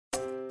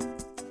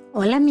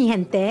Hola, mi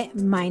gente.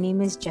 My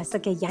name is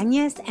Jessica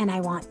Yanez, and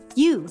I want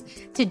you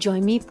to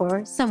join me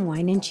for some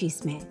Wine and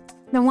Chisme.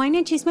 The Wine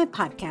and Chisme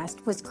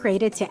podcast was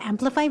created to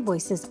amplify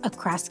voices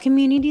across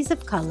communities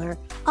of color,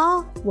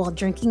 all while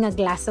drinking a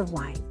glass of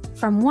wine.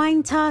 From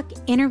wine talk,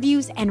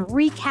 interviews, and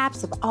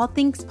recaps of all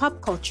things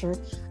pop culture,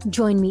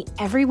 join me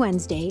every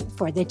Wednesday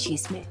for the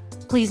Chisme.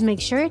 Please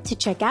make sure to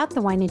check out the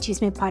Wine and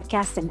Chisme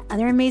podcast and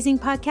other amazing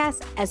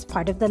podcasts as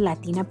part of the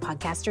Latina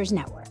Podcasters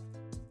Network.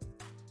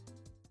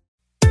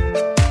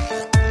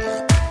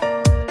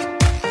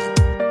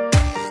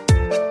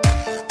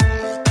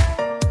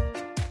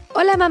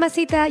 Hola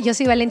mamacita, yo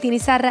soy Valentina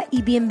Izarra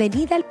y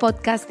bienvenida al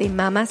podcast de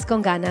Mamas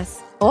con Ganas.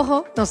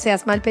 Ojo, no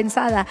seas mal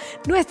pensada,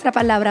 nuestra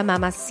palabra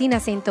mamas sin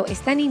acento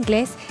está en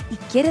inglés y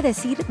quiere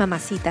decir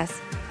mamacitas.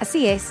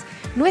 Así es,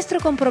 nuestro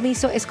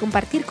compromiso es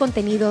compartir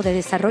contenido de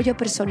desarrollo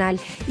personal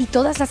y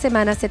todas las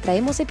semanas te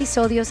traemos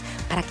episodios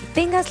para que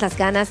tengas las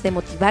ganas de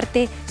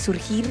motivarte,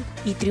 surgir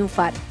y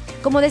triunfar.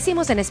 Como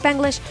decimos en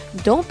Spanglish,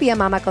 don't be a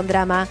mama con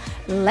drama,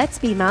 let's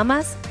be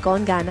mamas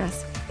con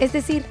ganas. Es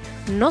decir,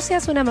 no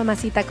seas una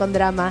mamacita con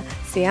drama,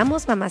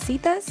 seamos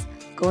mamacitas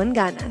con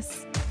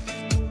ganas.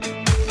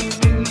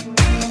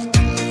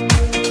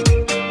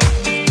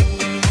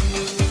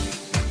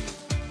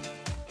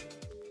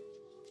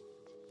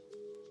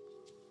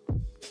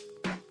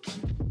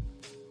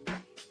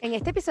 En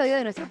este episodio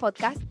de nuestro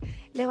podcast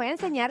les voy a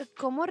enseñar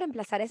cómo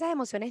reemplazar esas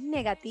emociones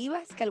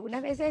negativas que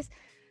algunas veces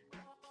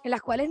en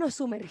las cuales nos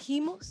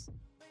sumergimos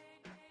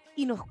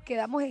y nos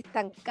quedamos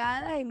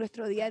estancadas en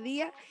nuestro día a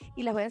día,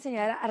 y les voy a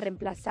enseñar a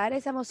reemplazar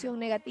esa emoción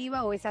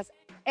negativa o esas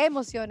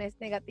emociones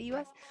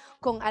negativas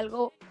con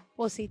algo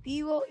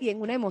positivo y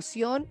en una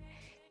emoción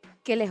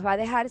que les va a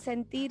dejar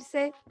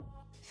sentirse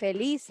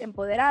feliz,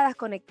 empoderadas,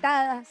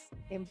 conectadas,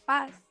 en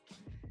paz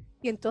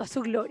y en toda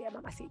su gloria,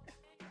 mamacita.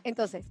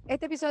 Entonces,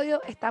 este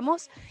episodio es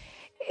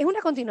una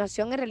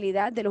continuación en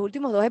realidad de los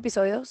últimos 2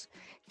 episodios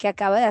que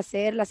acaba de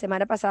hacer la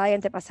semana pasada y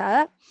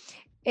antepasada.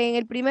 En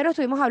el primero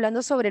estuvimos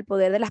hablando sobre el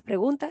poder de las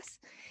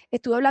preguntas.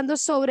 Estuve hablando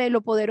sobre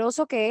lo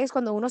poderoso que es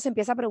cuando uno se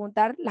empieza a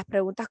preguntar las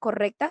preguntas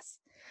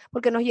correctas,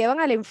 porque nos llevan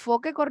al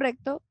enfoque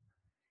correcto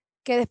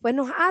que después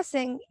nos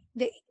hacen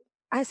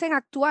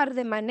actuar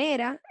de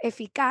manera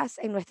eficaz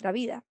en nuestra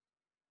vida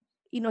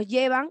y nos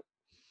llevan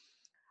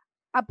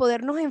a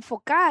podernos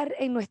enfocar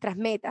en nuestras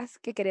metas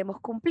que queremos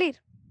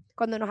cumplir.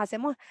 Cuando nos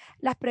hacemos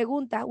las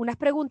preguntas, unas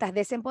preguntas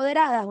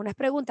desempoderadas, unas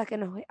preguntas que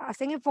nos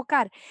hacen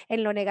enfocar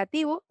en lo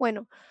negativo,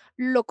 bueno,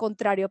 lo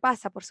contrario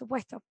pasa, por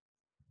supuesto.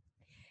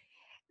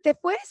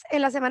 Después,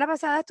 en la semana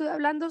pasada estuve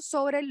hablando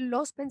sobre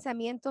los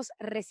pensamientos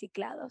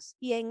reciclados,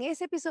 y en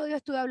ese episodio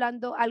estuve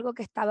hablando algo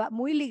que estaba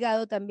muy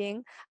ligado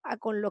también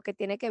con lo que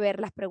tiene que ver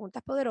las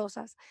preguntas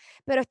poderosas,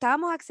 pero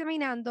estábamos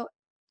examinando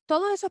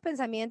todos esos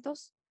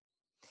pensamientos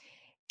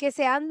que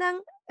se andan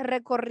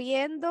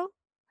recorriendo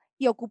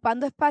y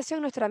ocupando espacio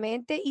en nuestra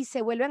mente y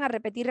se vuelven a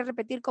repetir y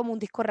repetir como un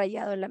disco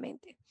rayado en la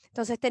mente.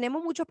 Entonces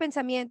tenemos muchos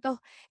pensamientos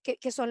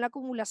que son la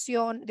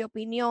acumulación de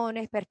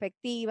opiniones,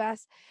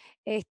 perspectivas,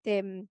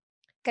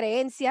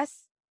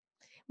 creencias.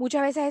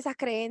 Muchas veces esas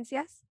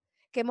creencias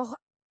que hemos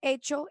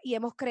hecho y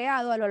hemos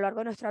creado a lo largo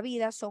de nuestra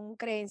vida son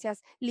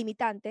creencias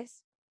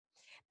limitantes,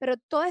 pero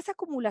toda esa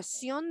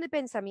acumulación de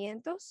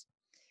pensamientos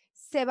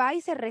se va y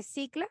se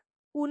recicla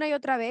una y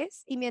otra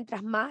vez, y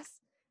mientras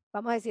más,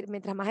 vamos a decir,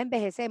 mientras más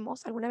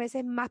envejecemos, algunas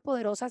veces más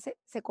poderosas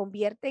se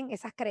convierten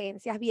esas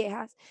creencias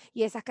viejas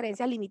y esas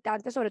creencias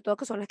limitantes, sobre todo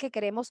que son las que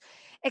queremos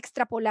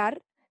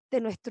extrapolar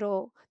de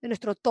nuestro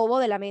tobo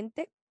de la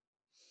mente.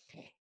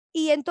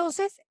 Y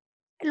entonces,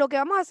 lo que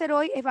vamos a hacer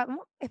hoy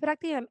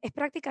es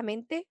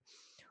prácticamente,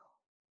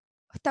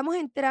 estamos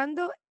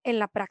entrando en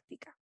la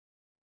práctica,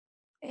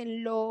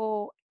 en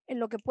lo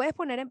que puedes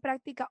poner en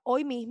práctica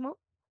hoy mismo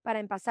para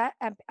empezar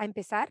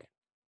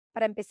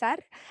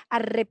a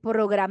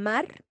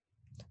reprogramar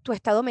tu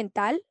estado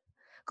mental,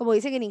 como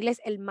dicen en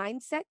inglés, el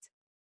mindset,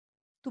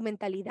 tu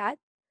mentalidad,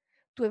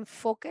 tu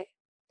enfoque,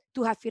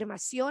 tus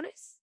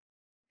afirmaciones,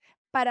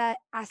 para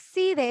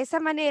así de esa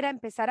manera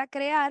empezar a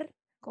crear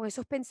con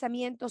esos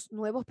pensamientos,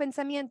 nuevos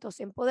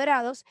pensamientos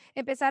empoderados,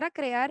 empezar a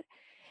crear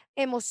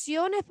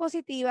emociones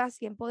positivas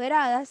y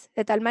empoderadas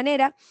de tal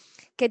manera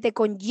que te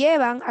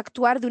conllevan a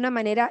actuar de una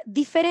manera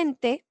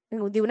diferente,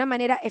 de una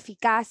manera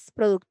eficaz,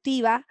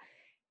 productiva.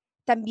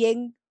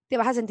 También te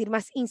vas a sentir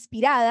más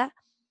inspirada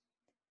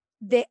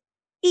de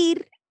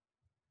ir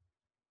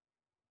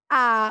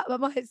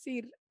vamos a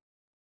decir,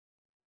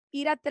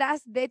 ir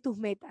atrás de tus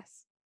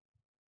metas,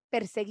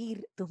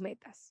 perseguir tus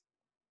metas,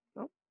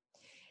 ¿no?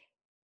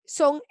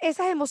 Son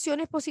esas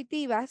emociones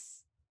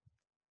positivas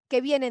que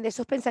vienen de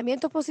esos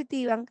pensamientos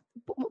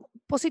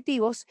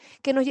positivos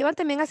que nos llevan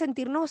también a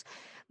sentirnos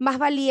más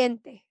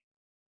valientes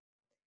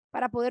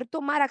para poder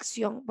tomar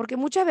acción, porque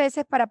muchas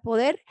veces para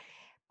poder,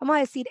 vamos a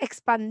decir,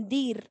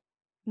 expandir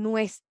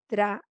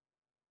nuestra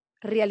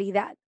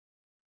realidad,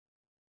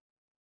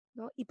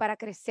 ¿no? Y para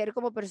crecer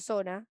como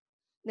persona,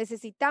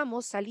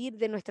 necesitamos salir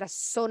de nuestra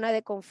zona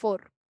de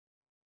confort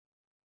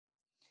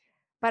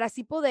para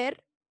así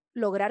poder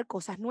lograr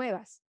cosas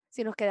nuevas.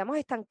 Si nos quedamos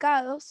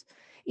estancados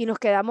y nos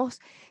quedamos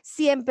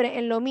siempre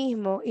en lo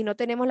mismo y no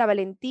tenemos la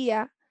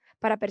valentía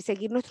para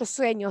perseguir nuestros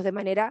sueños de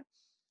manera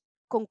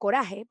con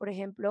coraje, por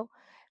ejemplo,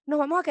 nos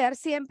vamos a quedar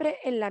siempre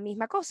en la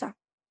misma cosa.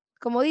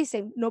 Como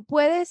dicen, no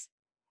puedes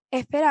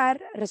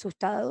esperar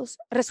resultados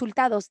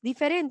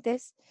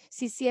diferentes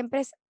si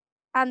siempre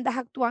andas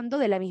actuando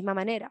de la misma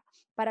manera.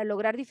 Para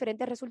lograr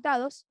diferentes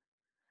resultados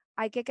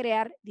hay que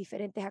crear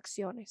diferentes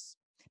acciones.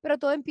 Pero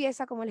todo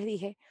empieza, como les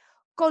dije,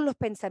 con los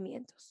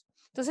pensamientos.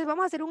 Entonces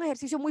vamos a hacer un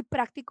ejercicio muy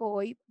práctico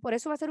hoy, por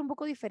eso va a ser un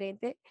poco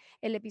diferente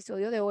el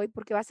episodio de hoy,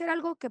 porque va a ser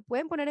algo que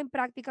pueden poner en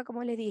práctica,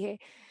 como les dije,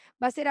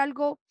 va a ser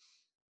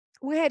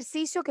un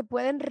ejercicio que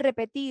pueden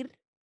repetir,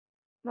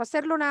 no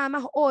hacerlo nada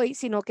más hoy,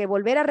 sino que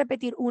volver a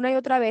repetir una y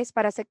otra vez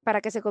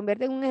para que se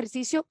convierta en un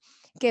ejercicio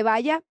que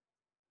vaya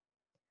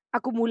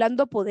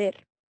acumulando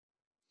poder.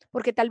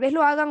 Porque tal vez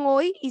lo hagan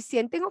hoy y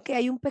sienten que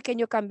hay un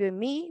pequeño cambio en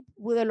mí,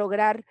 pude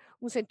lograr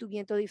un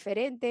sentimiento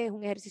diferente, es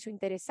un ejercicio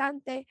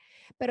interesante,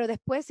 pero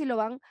después si lo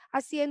van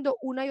haciendo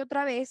una y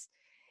otra vez,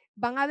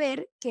 van a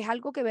ver que es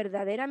algo que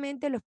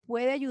verdaderamente los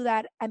puede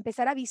ayudar a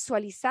empezar a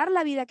visualizar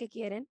la vida que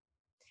quieren,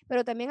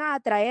 pero también a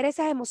atraer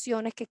esas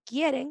emociones que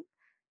quieren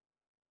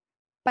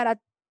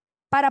para,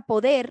 para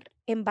poder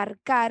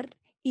embarcar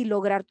y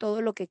lograr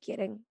todo lo que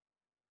quieren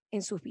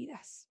en sus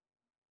vidas.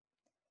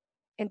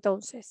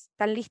 Entonces,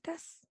 ¿están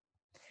listas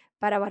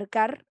para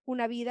abarcar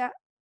una vida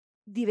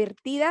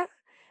divertida,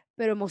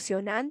 pero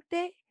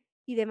emocionante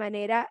y de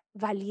manera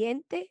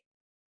valiente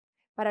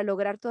para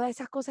lograr todas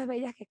esas cosas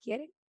bellas que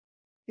quieren?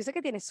 Yo sé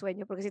que tienes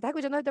sueños, porque si estás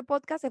escuchando este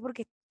podcast es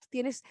porque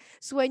tienes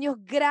sueños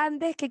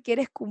grandes que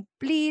quieres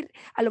cumplir.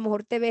 A lo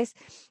mejor te ves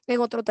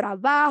en otro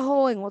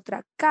trabajo, en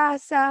otra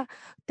casa,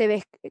 te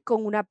ves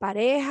con una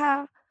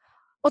pareja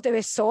o te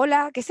ves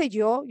sola, qué sé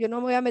yo. Yo no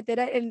me voy a meter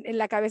en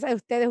la cabeza de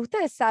ustedes.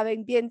 Ustedes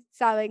saben, bien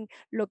saben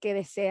lo que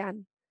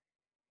desean.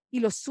 Y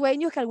los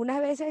sueños que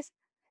algunas veces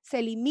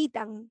se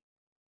limitan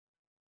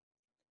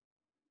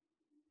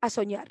a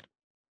soñar.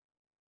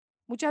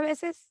 Muchas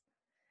veces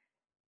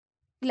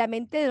la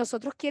mente de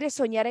nosotros quiere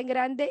soñar en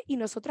grande y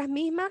nosotras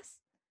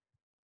mismas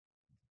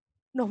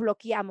nos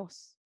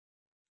bloqueamos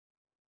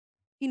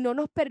y no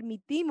nos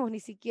permitimos ni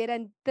siquiera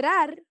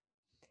entrar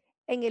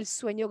en el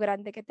sueño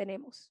grande que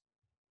tenemos.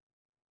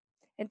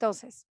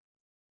 Entonces,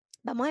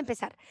 vamos a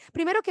empezar.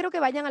 Primero quiero que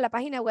vayan a la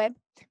página web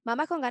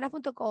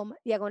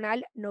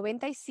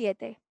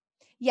mamasconganas.com/97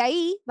 y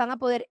ahí van a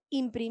poder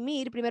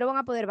imprimir, primero van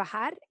a poder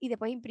bajar y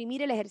después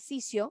imprimir el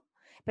ejercicio,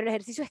 pero el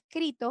ejercicio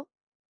escrito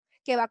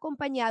que va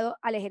acompañado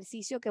al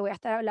ejercicio que voy a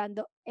estar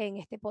hablando en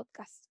este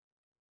podcast.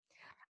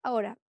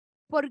 Ahora,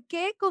 ¿por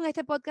qué con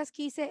este podcast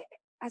quise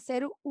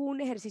hacer un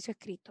ejercicio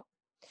escrito?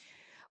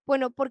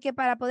 Bueno, porque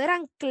para poder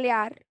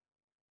anclar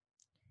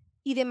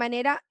y de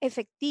manera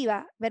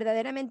efectiva,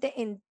 verdaderamente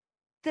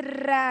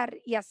entrar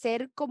y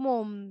hacer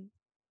como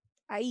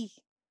ahí,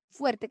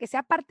 fuerte, que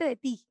sea parte de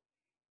ti,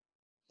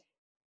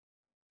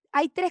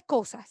 hay tres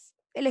cosas: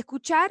 el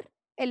escuchar,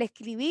 el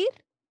escribir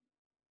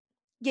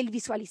y el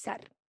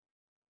visualizar.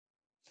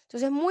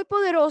 Entonces es muy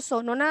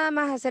poderoso, no nada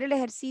más hacer el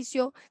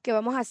ejercicio que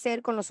vamos a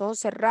hacer con los ojos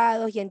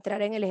cerrados y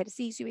entrar en el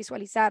ejercicio y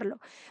visualizarlo,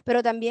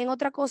 pero también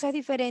otra cosa es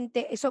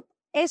diferente, eso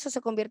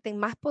se convierte en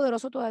más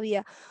poderoso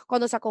todavía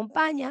cuando se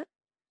acompaña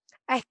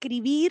a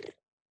escribir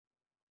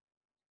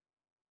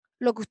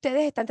lo que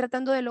ustedes están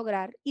tratando de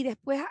lograr y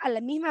después a la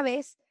misma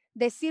vez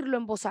decirlo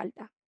en voz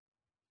alta.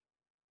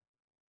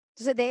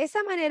 Entonces de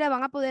esa manera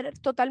van a poder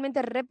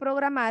totalmente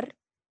reprogramar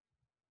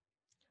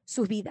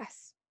sus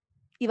vidas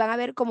y van a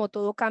ver cómo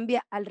todo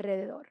cambia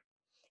alrededor.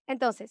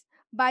 Entonces,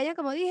 vayan,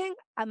 como dije,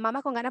 a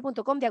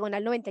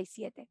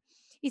mamasconganas.com/97.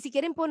 Y si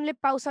quieren, ponle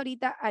pausa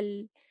ahorita a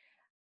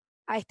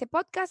este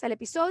podcast, al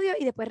episodio,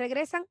 y después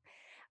regresan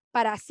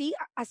para así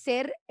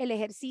hacer el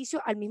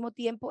ejercicio al mismo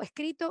tiempo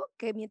escrito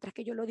que mientras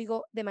que yo lo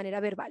digo de manera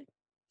verbal.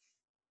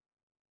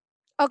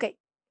 Ok,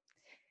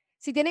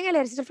 si tienen el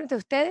ejercicio frente a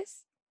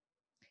ustedes,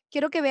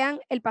 quiero que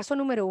vean el paso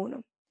número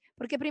 1.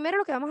 Porque primero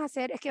lo que vamos a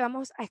hacer es que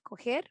vamos a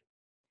escoger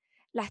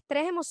las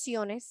 3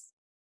 emociones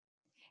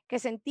que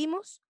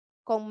sentimos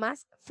con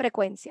más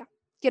frecuencia.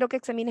 Quiero que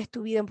examines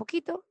tu vida un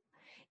poquito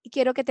y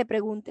quiero que te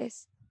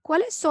preguntes,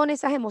 ¿cuáles son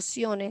esas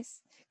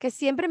emociones que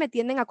siempre me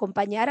tienden a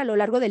acompañar a lo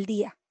largo del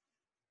día?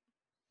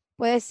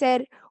 Puede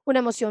ser una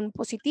emoción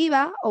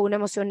positiva o una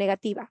emoción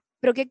negativa,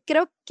 pero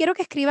quiero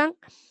que escriban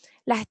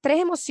las 3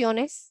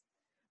 emociones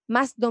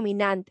más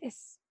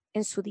dominantes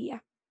en su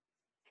día.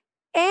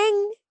 En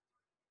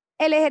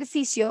el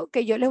ejercicio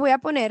que yo les voy a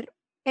poner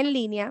en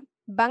línea,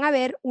 van a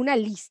ver una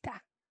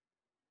lista.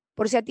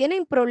 Por si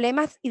tienen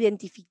problemas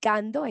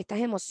identificando estas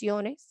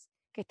emociones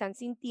que están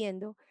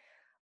sintiendo,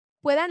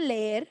 puedan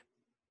leer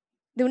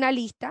de una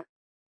lista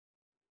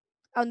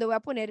donde van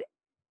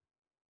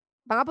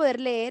a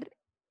poder leer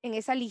en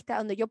esa lista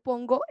donde yo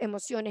pongo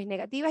emociones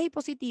negativas y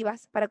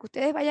positivas para que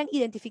ustedes vayan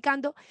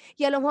identificando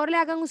y a lo mejor le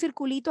hagan un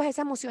circulito a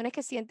esas emociones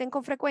que sienten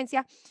con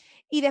frecuencia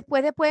y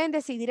después pueden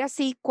decidir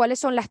así cuáles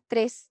son las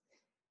 3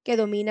 que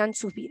dominan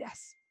sus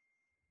vidas.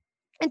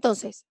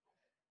 Entonces,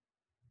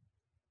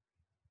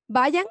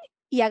 vayan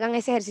y hagan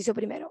ese ejercicio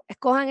primero.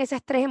 Escojan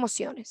esas 3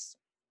 emociones.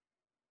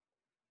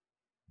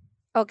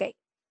 Ok,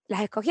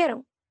 ¿las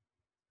escogieron?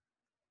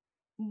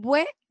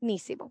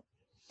 Buenísimo.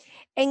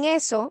 En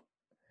eso,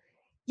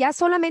 ya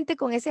solamente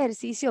con ese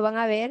ejercicio van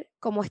a ver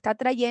cómo está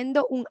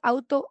trayendo un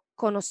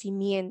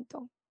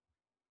autoconocimiento.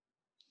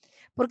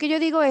 ¿Por qué yo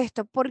digo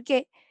esto?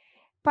 Porque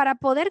para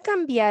poder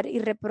cambiar y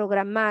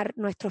reprogramar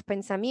nuestros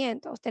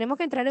pensamientos, tenemos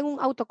que entrar en un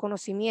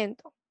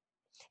autoconocimiento.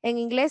 En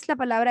inglés la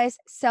palabra es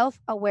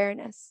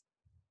self-awareness.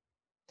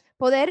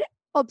 Poder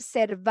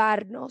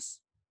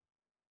observarnos,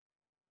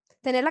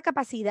 tener la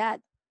capacidad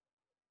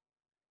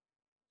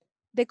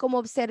de cómo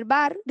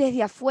observar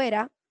desde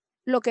afuera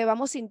lo que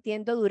vamos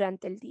sintiendo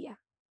durante el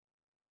día.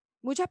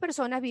 Muchas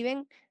personas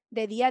viven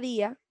de día a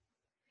día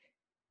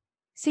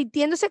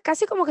sintiéndose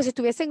casi como que si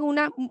estuviesen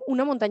en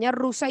una montaña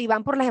rusa y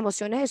van por las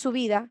emociones de su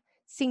vida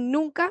sin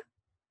nunca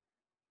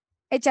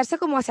echarse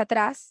como hacia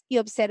atrás y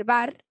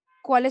observar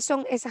cuáles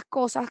son esas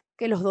cosas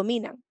que los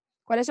dominan,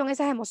 cuáles son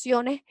esas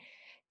emociones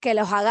que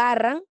los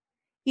agarran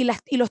y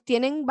los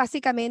tienen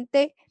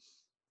básicamente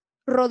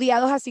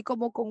rodeados así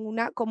como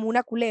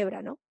una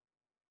culebra, ¿no?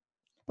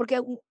 Porque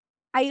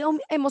hay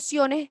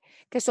emociones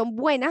que son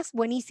buenas,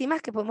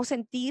 buenísimas, que podemos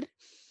sentir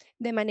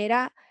de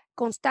manera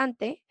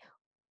constante,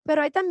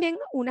 pero hay también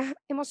unas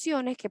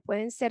emociones que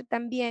pueden ser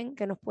también,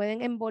 que nos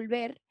pueden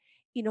envolver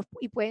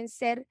y pueden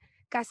ser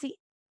casi,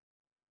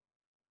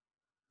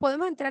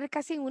 podemos entrar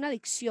casi en una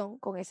adicción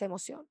con esa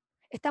emoción.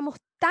 Estamos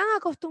tan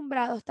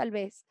acostumbrados tal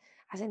vez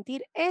a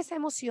sentir esa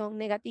emoción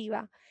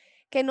negativa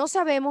que no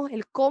sabemos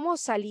el cómo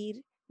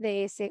salir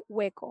de ese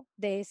hueco,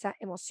 de esa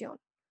emoción.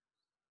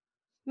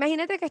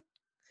 Imagínate que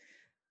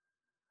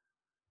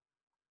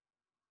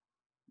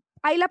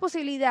hay la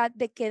posibilidad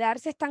de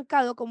quedarse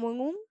estancado como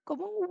un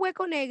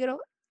hueco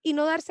negro y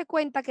no darse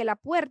cuenta que la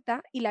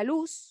puerta y la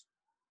luz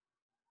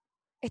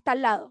está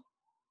al lado.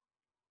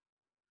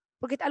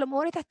 Porque a lo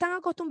mejor estás tan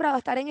acostumbrado a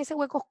estar en ese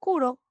hueco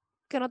oscuro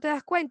que no te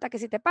das cuenta que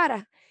si te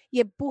paras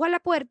y empujas la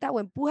puerta o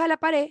empujas la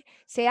pared,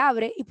 se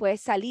abre y puedes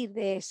salir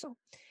de eso.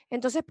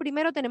 Entonces,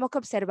 primero tenemos que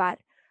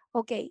observar,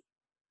 ok,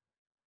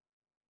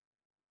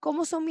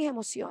 ¿cómo son mis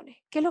emociones?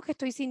 ¿Qué es lo que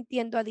estoy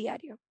sintiendo a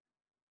diario?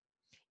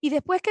 Y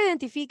después que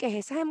identifiques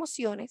esas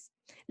emociones,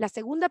 la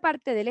segunda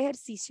parte del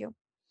ejercicio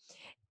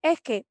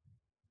es que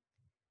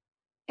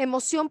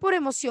emoción por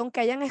emoción que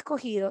hayan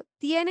escogido,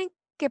 tienen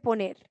que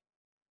poner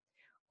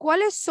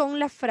cuáles son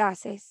las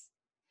frases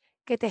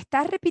que te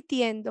estás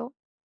repitiendo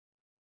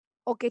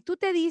o que tú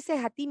te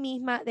dices a ti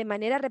misma de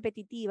manera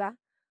repetitiva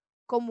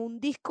como un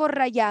disco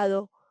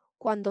rayado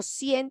cuando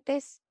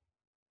sientes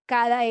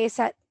cada,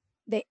 esa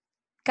de,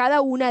 cada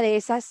una de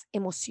esas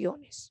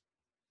emociones.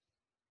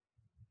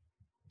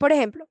 Por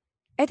ejemplo,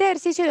 este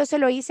ejercicio yo se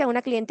lo hice a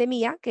una cliente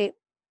mía que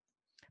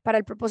para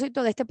el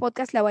propósito de este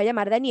podcast la voy a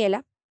llamar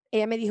Daniela.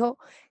 Ella me dijo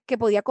que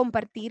podía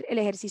compartir el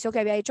ejercicio que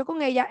había hecho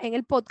con ella en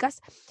el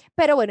podcast,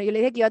 pero bueno, yo le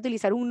dije que iba a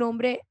utilizar un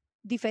nombre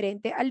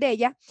diferente al de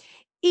ella.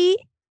 Y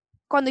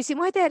cuando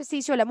hicimos este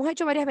ejercicio, lo hemos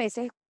hecho varias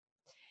veces.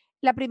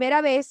 La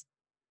primera vez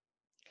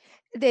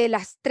de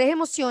las 3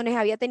 emociones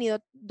había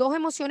tenido 2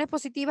 emociones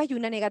positivas y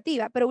una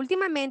negativa, pero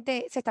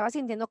últimamente se estaba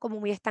sintiendo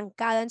como muy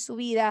estancada en su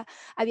vida,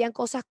 habían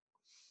cosas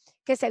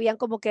que se habían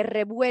como que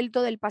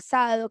revuelto del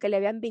pasado, que le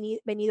habían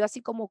venido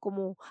así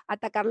como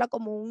atacarla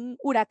como un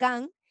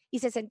huracán y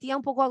se sentía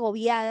un poco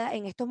agobiada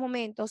en estos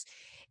momentos.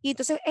 Y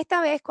entonces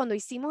esta vez cuando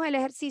hicimos el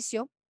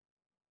ejercicio,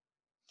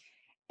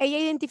 ella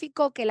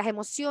identificó que las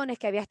emociones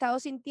que había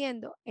estado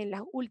sintiendo en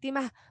las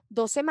últimas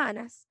 2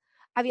 semanas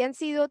habían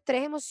sido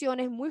 3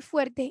 emociones muy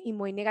fuertes y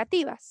muy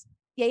negativas.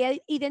 Y ella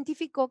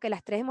identificó que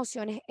las 3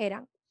 emociones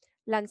eran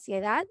la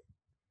ansiedad,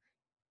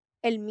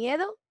 el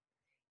miedo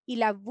y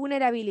la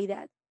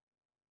vulnerabilidad.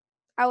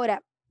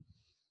 Ahora,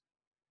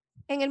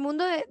 en el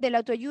mundo de la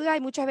autoayuda hay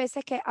muchas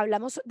veces que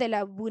hablamos de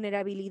la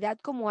vulnerabilidad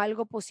como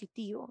algo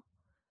positivo,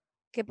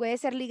 que puede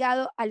ser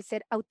ligado al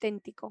ser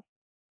auténtico,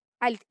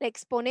 al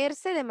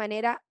exponerse de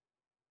manera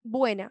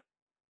buena.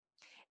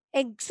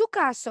 En su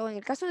caso, en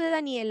el caso de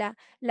Daniela,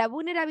 la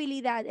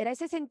vulnerabilidad era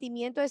ese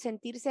sentimiento de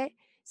sentirse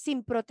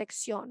sin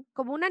protección,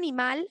 como un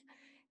animal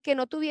que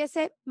no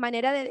tuviese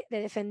manera de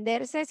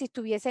defenderse si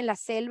estuviese en la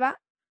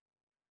selva,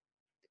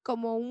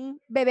 como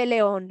un bebé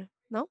león,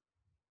 ¿no?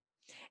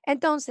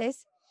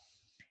 Entonces,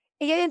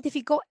 ella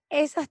identificó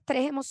esas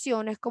 3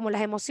 emociones como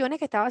las emociones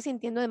que estaba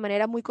sintiendo de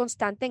manera muy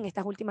constante en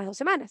estas últimas 2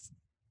 semanas.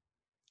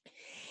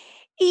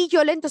 Y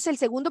entonces el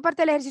segundo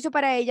parte del ejercicio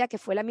para ella, que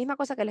fue la misma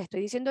cosa que le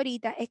estoy diciendo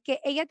ahorita, es que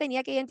ella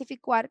tenía que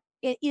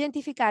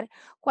identificar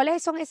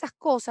cuáles son esas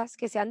cosas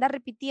que se anda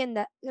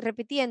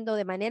repitiendo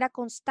de manera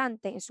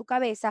constante en su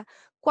cabeza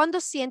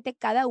cuando siente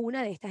cada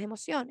una de estas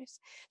emociones.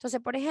 Entonces,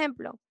 por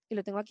ejemplo, y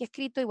lo tengo aquí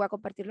escrito y voy a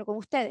compartirlo con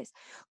ustedes,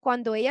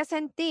 cuando ella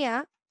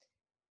sentía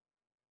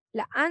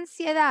la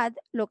ansiedad,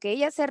 lo que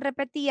ella se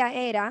repetía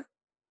era,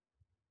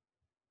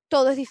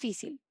 todo es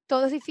difícil,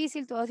 todo es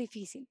difícil, todo es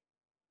difícil.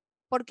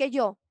 Porque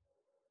yo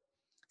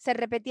se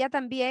repetía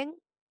también,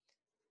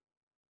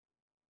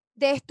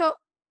 de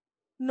esto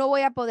no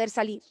voy a poder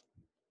salir,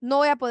 no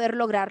voy a poder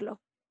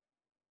lograrlo.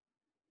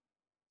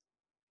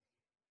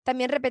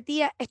 también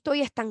repetía,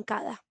 estoy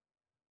estancada.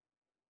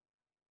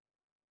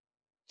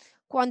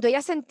 Cuando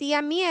ella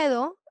sentía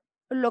miedo,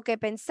 lo que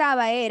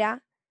pensaba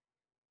era,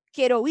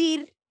 quiero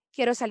huir,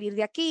 quiero salir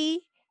de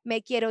aquí,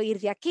 me quiero ir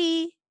de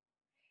aquí.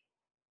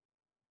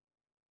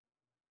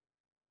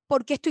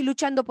 ¿Por qué estoy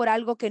luchando por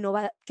algo que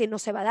no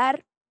se va a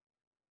dar?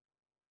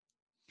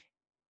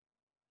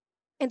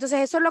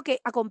 Entonces eso es lo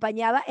que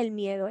acompañaba el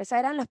miedo. Esos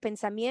eran los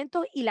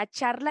pensamientos y la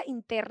charla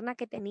interna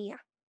que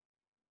tenía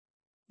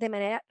de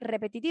manera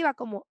repetitiva,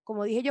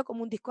 como dije yo,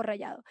 como un disco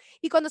rayado.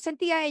 Y cuando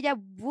sentía ella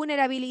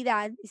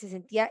vulnerabilidad y se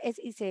sentía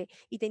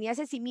y tenía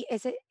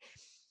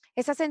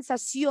esa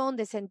sensación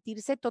de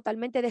sentirse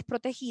totalmente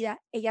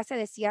desprotegida, ella se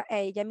decía a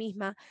ella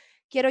misma,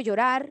 quiero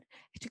llorar,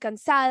 estoy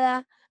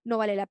cansada, no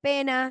vale la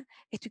pena,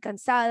 estoy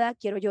cansada,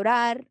 quiero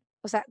llorar.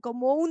 O sea,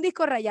 como un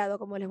disco rayado,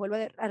 como les vuelvo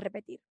a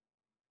repetir.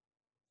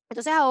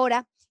 Entonces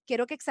ahora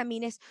quiero que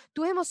examines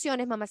tus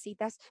emociones,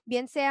 mamacitas,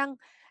 bien sean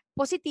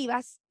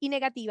positivas y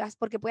negativas,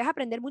 porque puedes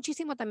aprender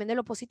muchísimo también de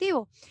lo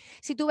positivo.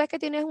 Si tú ves que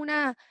tienes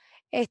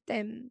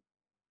este,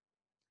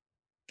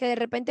 que de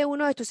repente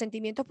uno de tus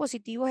sentimientos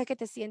positivos es que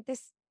te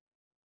sientes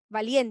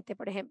valiente,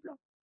 por ejemplo,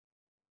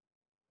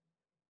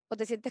 o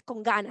te sientes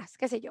con ganas,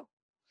 qué sé yo.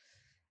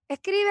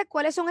 Escribe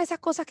cuáles son esas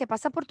cosas que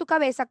pasan por tu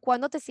cabeza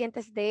cuando te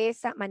sientes de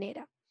esa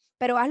manera,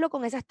 pero hazlo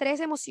con esas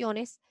 3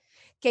 emociones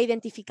que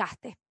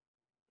identificaste.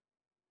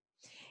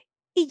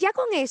 Y ya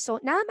con eso,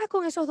 nada más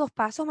con esos 2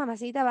 pasos,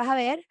 mamacita, vas a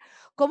ver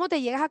cómo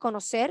te llegas a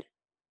conocer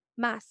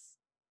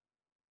más.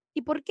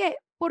 ¿Y por qué?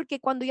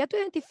 Porque cuando ya tú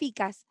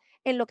identificas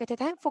en lo que te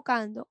estás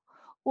enfocando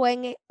o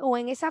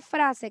en esa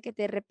frase que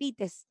te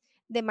repites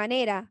de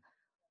manera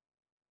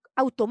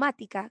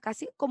automática,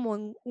 casi como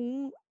en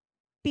un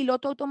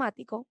piloto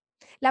automático,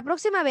 la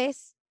próxima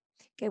vez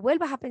que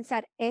vuelvas a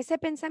pensar ese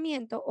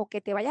pensamiento o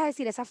que te vayas a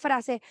decir esa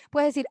frase,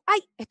 puedes decir,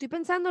 ay, estoy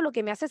pensando lo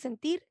que me hace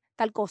sentir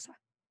tal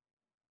cosa.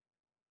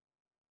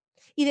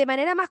 Y de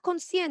manera más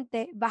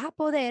consciente vas a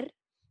poder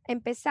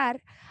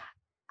empezar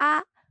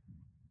a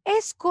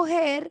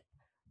escoger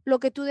lo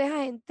que tú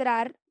dejas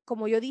entrar,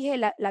 como yo dije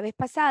la vez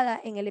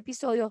pasada en el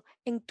episodio,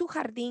 en tu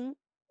jardín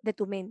de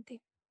tu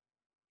mente.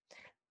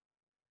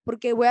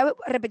 Porque voy a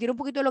repetir un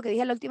poquito lo que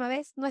dije la última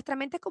vez. Nuestra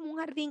mente es como un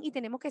jardín y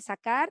tenemos que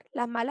sacar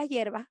las malas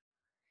hierbas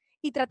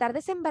y tratar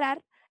de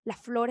sembrar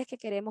las flores que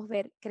queremos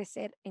ver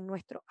crecer en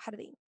nuestro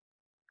jardín.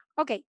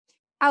 Ok,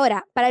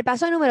 ahora, para el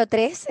paso número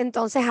 3,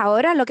 entonces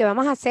ahora lo que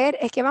vamos a hacer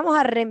es que vamos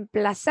a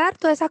reemplazar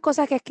todas esas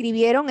cosas que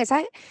escribieron,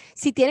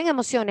 si tienen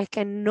emociones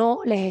que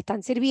no les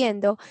están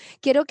sirviendo,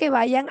 quiero que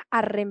vayan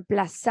a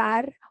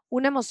reemplazar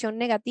una emoción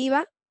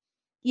negativa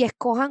y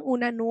escojan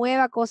una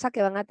nueva cosa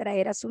que van a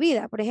traer a su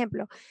vida. Por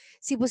ejemplo,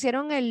 si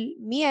pusieron el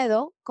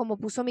miedo, como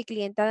puso mi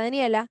clienta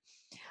Daniela,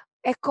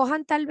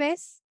 escojan tal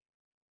vez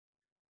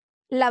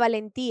la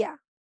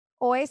valentía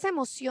o esa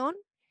emoción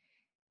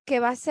que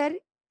va a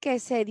hacer que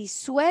se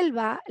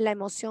disuelva la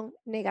emoción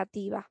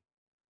negativa,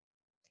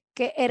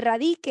 que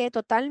erradique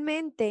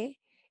totalmente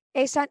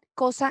esa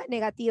cosa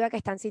negativa que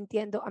están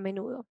sintiendo a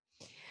menudo.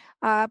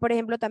 Por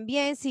ejemplo,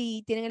 también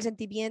si tienen el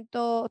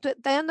sentimiento, estoy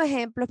dando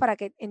ejemplos para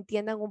que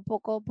entiendan un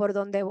poco por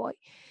dónde voy.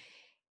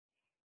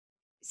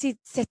 Si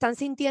se están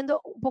sintiendo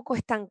un poco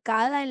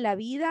estancada en la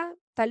vida,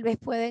 tal vez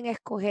pueden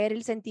escoger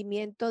el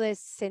sentimiento de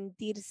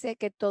sentirse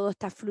que todo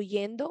está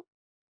fluyendo.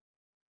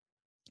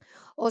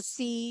 O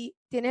si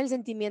tienes el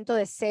sentimiento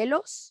de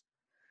celos,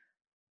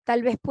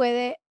 tal vez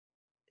puede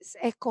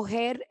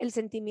escoger el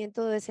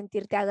sentimiento de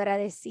sentirte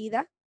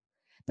agradecida,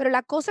 pero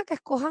la cosa que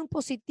escojan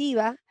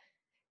positiva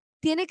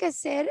tiene que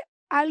ser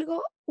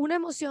algo, una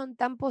emoción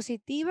tan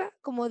positiva,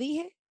 como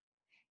dije,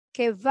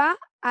 que va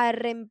a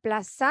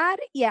reemplazar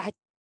y a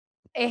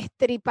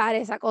estripar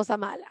esa cosa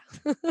mala.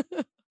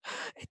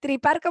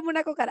 Estripar como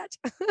una cucaracha.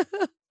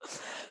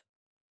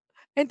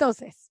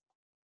 Entonces,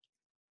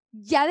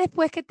 ya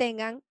después que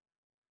tengan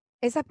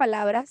esas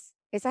palabras,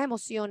 esas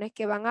emociones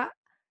que van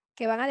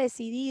a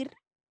decidir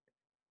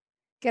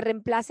que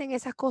reemplacen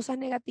esas cosas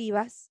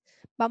negativas,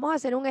 vamos a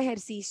hacer un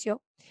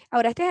ejercicio.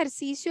 Ahora, este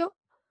ejercicio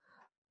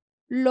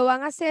lo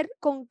van a hacer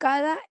con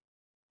cada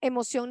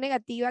emoción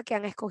negativa que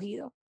han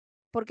escogido,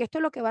 porque esto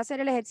lo que va a hacer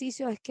el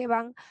ejercicio es que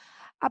van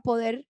a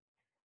poder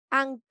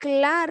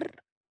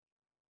anclar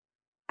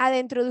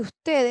adentro de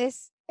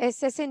ustedes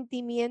ese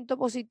sentimiento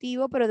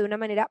positivo, pero de una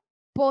manera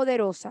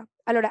poderosa.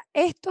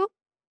 Estoy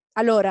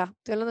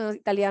hablando en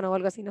italiano o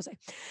algo así, no sé.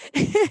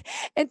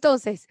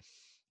 Entonces,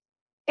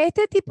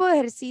 este tipo de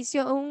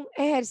ejercicio es un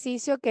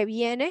ejercicio que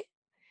viene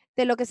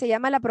de lo que se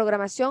llama la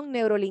programación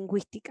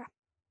neurolingüística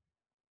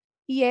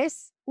y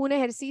es un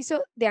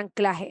ejercicio de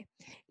anclaje.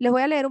 Les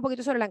voy a leer un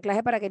poquito sobre el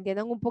anclaje para que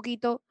entiendan un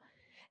poquito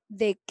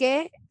de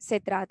qué se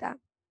trata.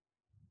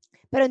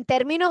 Pero en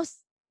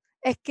términos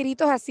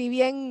escritos así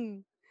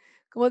bien,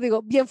 como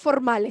digo, bien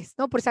formales,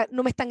 ¿no? Por eso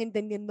no me están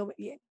entendiendo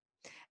bien.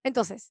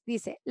 Entonces,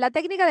 dice, la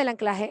técnica del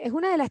anclaje es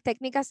una de las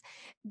técnicas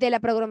de la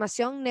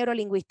programación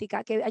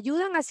neurolingüística que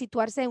ayudan a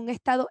situarse en un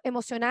estado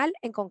emocional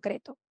en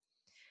concreto.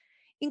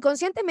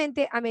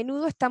 Inconscientemente, a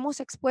menudo estamos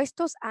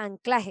expuestos a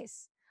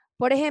anclajes.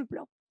 Por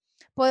ejemplo,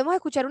 Podemos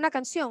escuchar una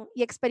canción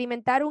y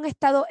experimentar un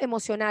estado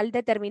emocional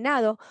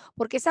determinado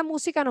porque esa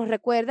música nos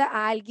recuerda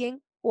a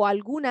alguien o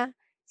alguna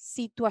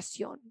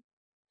situación.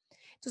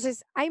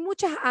 Entonces, hay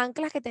muchas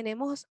anclas que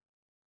tenemos,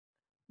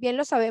 bien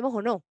lo sabemos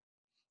o no,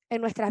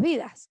 en nuestras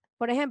vidas.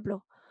 Por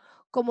ejemplo,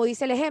 como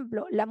dice el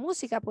ejemplo, la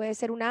música puede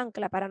ser un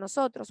ancla para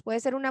nosotros,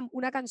 puede ser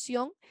una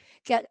canción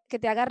que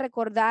te haga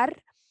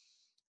recordar,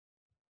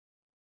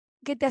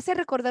 que te hace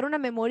recordar una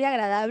memoria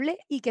agradable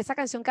y que esa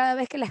canción cada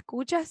vez que la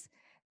escuchas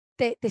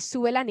te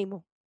sube el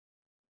ánimo.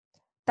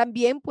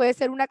 También puede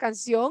ser una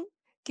canción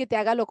que te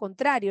haga lo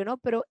contrario, ¿no?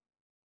 Pero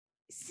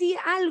si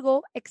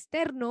algo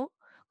externo,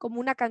 como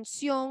una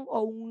canción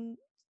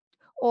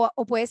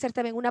o puede ser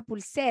también una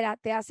pulsera,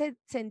 te hace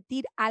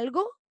sentir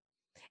algo,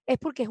 es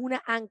porque es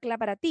una ancla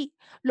para ti.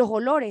 Los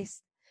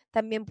olores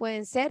también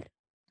pueden ser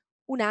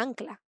una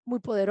ancla muy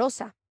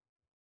poderosa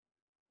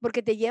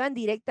porque te llevan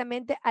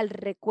directamente al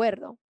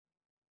recuerdo.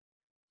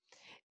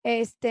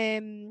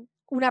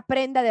 Una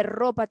prenda de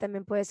ropa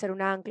también puede ser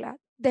una ancla.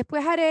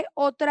 Después haré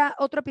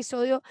otro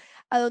episodio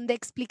a donde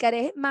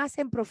explicaré más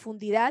en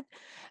profundidad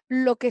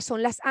lo que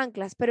son las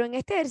anclas, pero en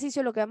este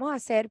ejercicio lo que vamos a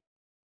hacer,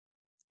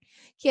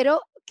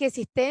 quiero que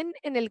si estén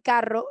en el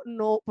carro,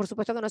 no, por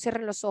supuesto que no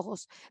cierren los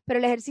ojos, pero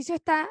el ejercicio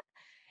está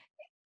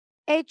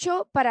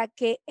hecho para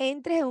que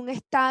entres en un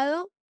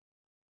estado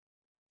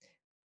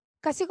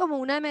casi como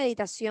una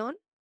meditación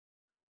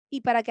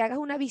y para que hagas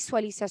una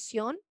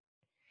visualización,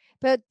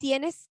 pero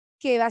tienes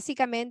que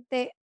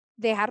básicamente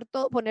dejar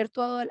todo, poner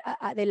todo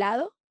de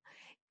lado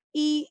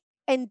y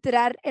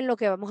entrar en lo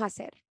que vamos a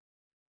hacer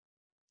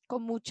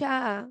con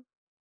mucha,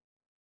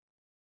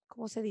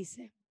 ¿cómo se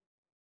dice?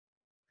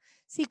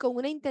 Sí, con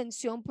una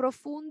intención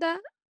profunda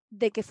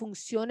de que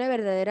funcione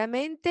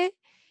verdaderamente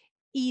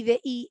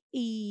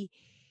y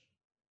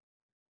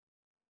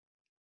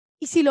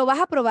si lo vas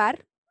a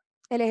probar,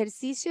 el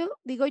ejercicio,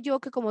 digo yo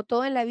que como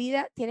todo en la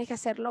vida, tienes que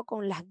hacerlo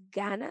con las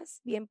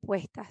ganas bien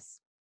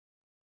puestas.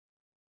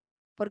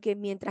 Porque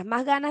mientras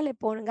más ganas le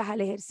pongas al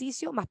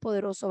ejercicio, más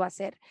poderoso va a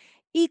ser.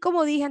 Y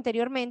como dije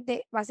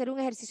anteriormente, va a ser un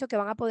ejercicio que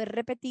van a poder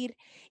repetir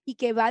y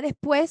que va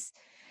después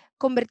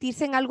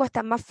convertirse en algo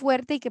hasta más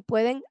fuerte y que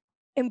pueden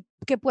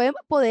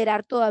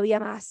apoderar todavía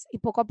más y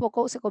poco a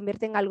poco se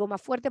convierte en algo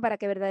más fuerte para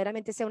que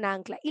verdaderamente sea una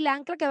ancla. Y la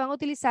ancla que van a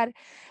utilizar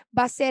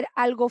va a ser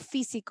algo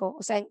físico.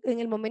 O sea, en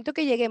el momento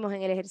que lleguemos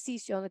en el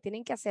ejercicio donde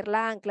tienen que hacer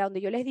la ancla,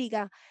 donde yo les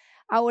diga,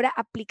 ahora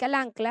aplica el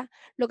ancla,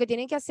 lo que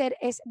tienen que hacer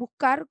es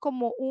buscar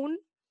como un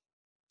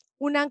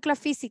ancla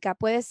física.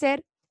 Puede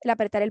ser el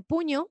apretar el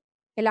puño,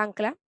 el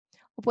ancla,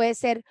 o puede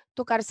ser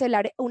tocarse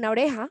una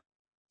oreja,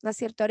 una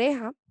cierta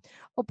oreja,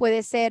 o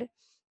puede ser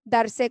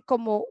darse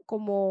como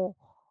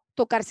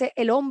tocarse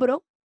el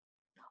hombro,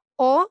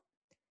 o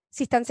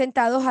si están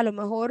sentados, a lo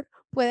mejor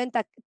pueden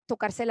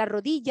tocarse la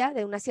rodilla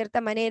de una cierta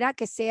manera,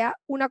 que sea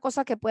una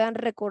cosa que puedan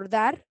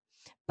recordar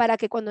para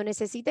que cuando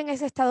necesiten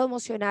ese estado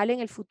emocional en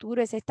el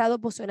futuro, ese estado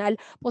emocional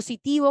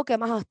positivo que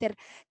vamos a estar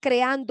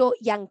creando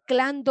y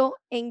anclando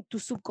en tu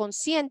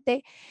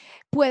subconsciente,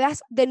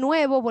 puedas de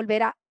nuevo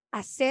volver a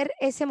hacer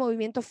ese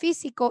movimiento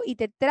físico y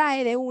te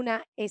trae de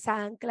una esa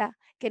ancla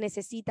que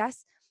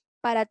necesitas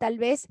para tal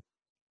vez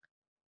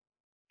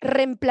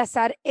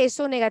reemplazar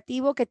eso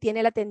negativo que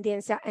tiene la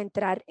tendencia a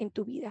entrar en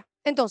tu vida.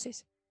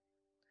 Entonces,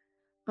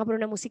 vamos a poner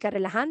una música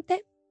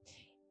relajante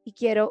y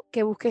quiero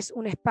que busques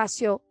un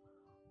espacio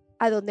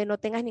a donde no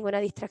tengas ninguna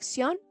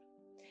distracción.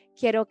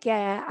 Quiero que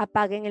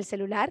apaguen el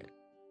celular,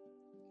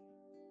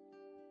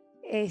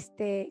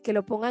 que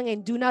lo pongan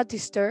en Do Not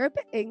Disturb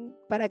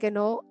para que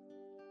no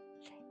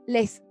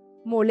les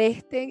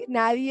moleste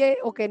nadie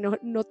o que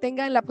no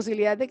tengan la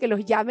posibilidad de que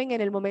los llamen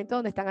en el momento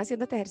donde están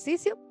haciendo este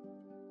ejercicio.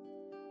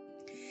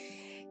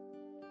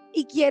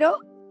 Y quiero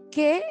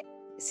que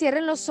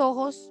cierren los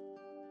ojos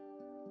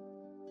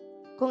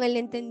con el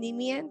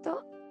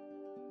entendimiento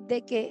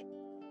de que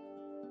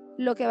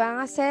lo que van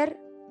a hacer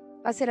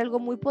va a ser algo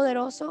muy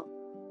poderoso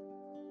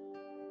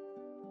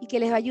y que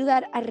les va a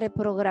ayudar a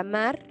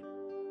reprogramar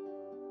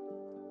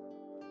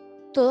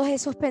todos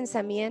esos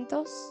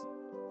pensamientos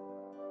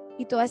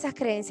y todas esas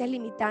creencias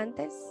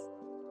limitantes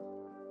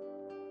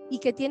y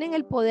que tienen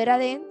el poder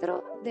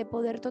adentro de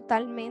poder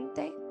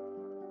totalmente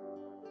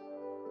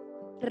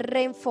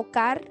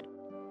reenfocar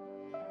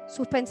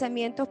sus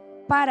pensamientos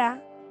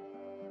para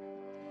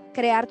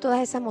crear todas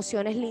esas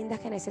emociones lindas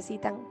que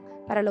necesitan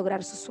para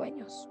lograr sus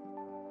sueños.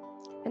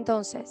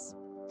 Entonces,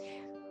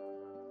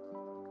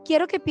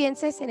 quiero que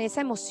pienses en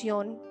esa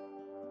emoción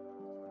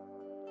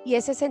y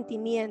ese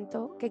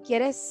sentimiento que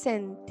quieres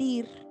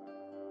sentir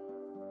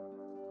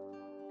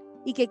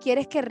y que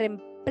quieres que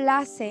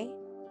reemplace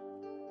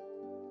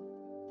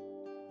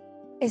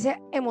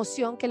esa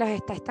emoción que los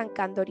está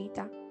estancando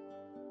ahorita.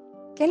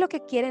 ¿Qué es lo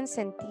que quieren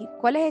sentir?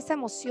 ¿Cuál es esa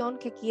emoción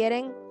que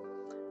quieren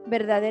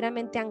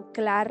verdaderamente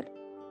anclar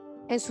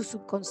en su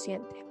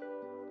subconsciente?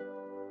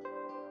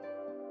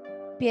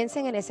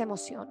 Piensen en esa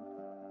emoción.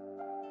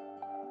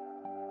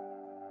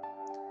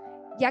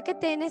 Ya que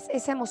tienes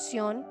esa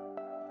emoción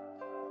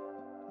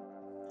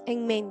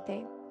en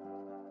mente,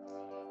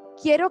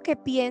 quiero que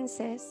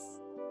pienses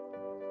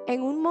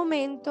en un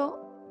momento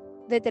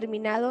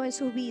determinado en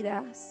sus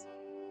vidas,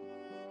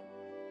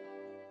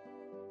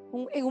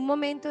 en un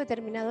momento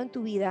determinado en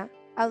tu vida,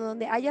 a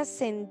donde hayas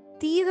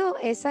sentido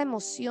esa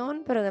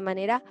emoción, pero de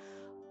manera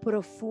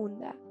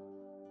profunda.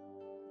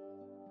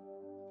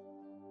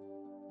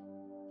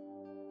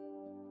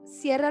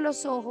 Cierra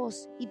los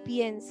ojos y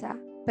piensa,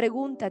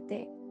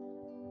 pregúntate,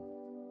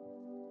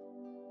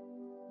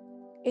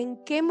 ¿en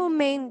qué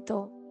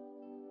momento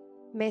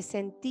me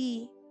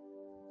sentí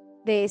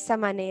de esa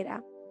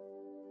manera?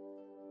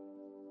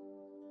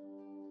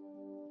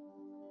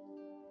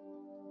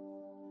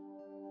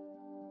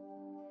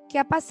 ¿Qué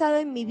ha pasado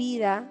en mi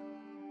vida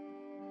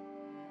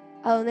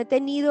a donde he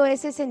tenido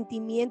ese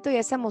sentimiento y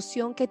esa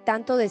emoción que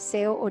tanto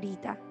deseo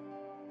ahorita?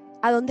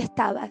 ¿A dónde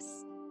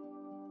estabas?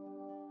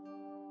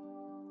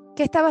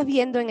 ¿Qué estabas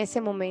viendo en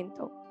ese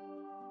momento?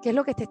 ¿Qué es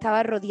lo que te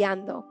estaba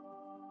rodeando?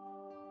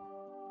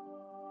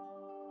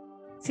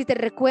 Si te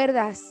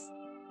recuerdas,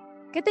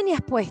 ¿qué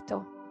tenías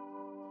puesto?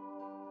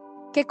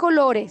 ¿Qué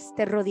colores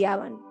te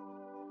rodeaban?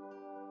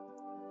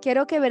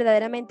 Quiero que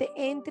verdaderamente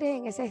entres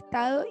en ese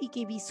estado y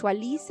que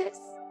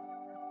visualices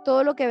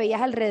todo lo que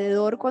veías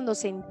alrededor cuando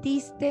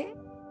sentiste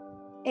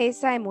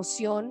esa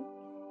emoción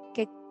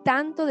que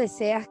tanto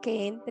deseas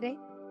que entre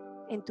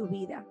en tu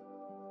vida.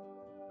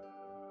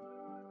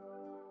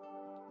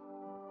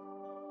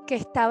 ¿Qué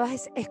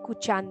estabas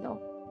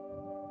escuchando?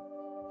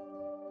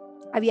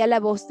 ¿Había la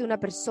voz de una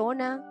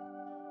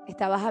persona?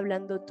 ¿Estabas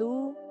hablando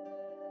tú?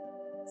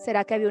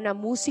 ¿Será que había una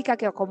música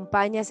que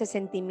acompaña ese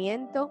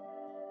sentimiento?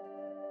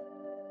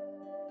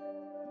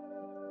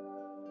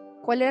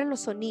 ¿Cuáles eran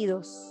los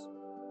sonidos?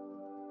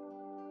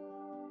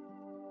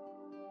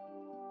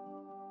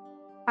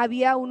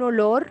 ¿Había un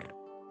olor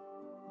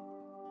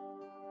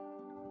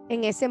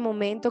en ese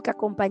momento que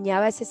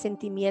acompañaba ese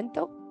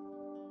sentimiento?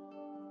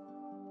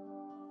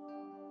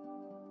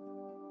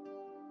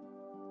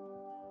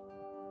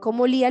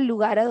 ¿Cómo olía el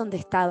lugar a donde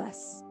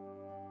estabas?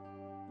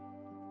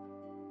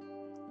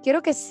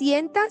 Quiero que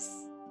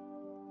sientas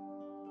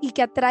y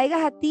que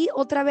atraigas a ti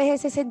otra vez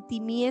ese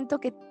sentimiento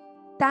que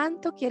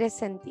tanto quieres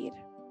sentir.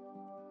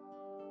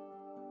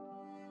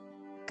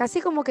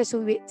 Casi como que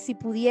si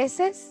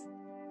pudieses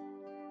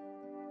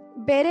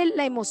ver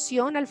la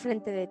emoción al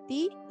frente de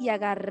ti y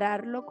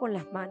agarrarlo con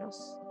las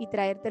manos y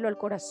traértelo al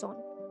corazón.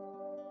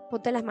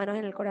 Ponte las manos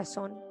en el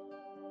corazón.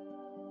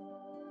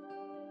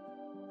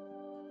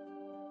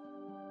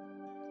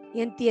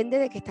 Y entiende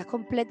de que estás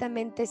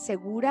completamente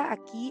segura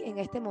aquí en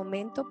este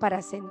momento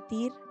para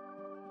sentir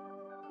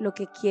lo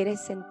que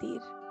quieres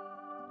sentir,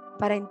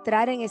 para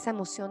entrar en esa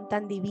emoción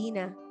tan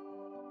divina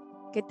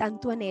que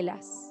tanto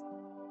anhelas.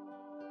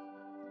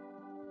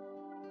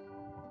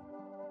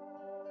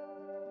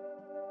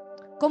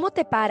 ¿Cómo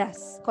te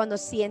paras cuando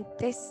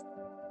sientes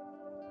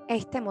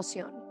esta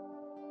emoción?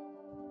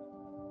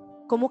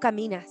 ¿Cómo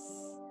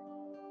caminas?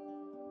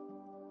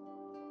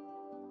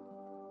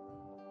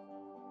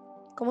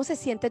 ¿Cómo se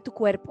siente tu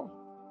cuerpo?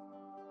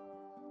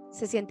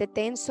 ¿Se siente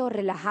tenso,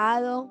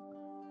 relajado?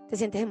 ¿Te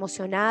sientes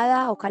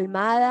emocionada o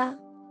calmada?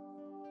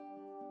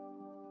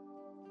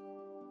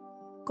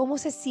 ¿Cómo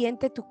se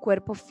siente tu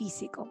cuerpo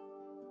físico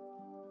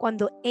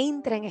cuando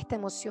entra en esta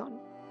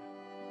emoción?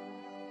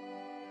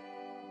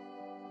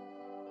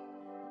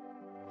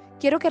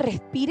 Quiero que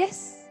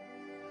respires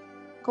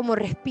como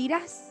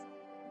respiras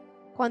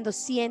cuando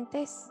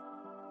sientes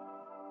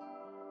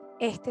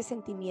este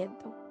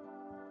sentimiento.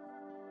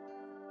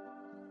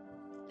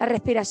 ¿La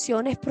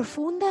respiración es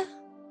profunda?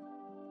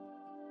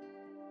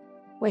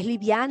 ¿O es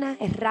liviana,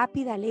 es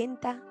rápida,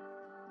 lenta?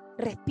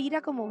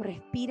 Respira como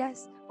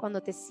respiras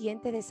cuando te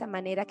sientes de esa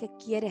manera que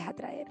quieres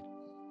atraer.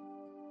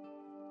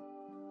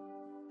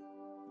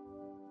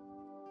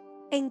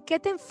 ¿En qué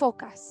te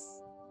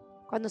enfocas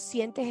cuando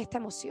sientes esta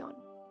emoción?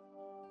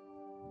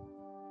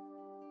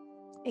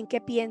 ¿En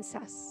qué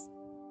piensas?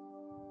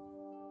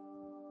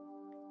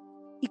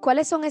 ¿Y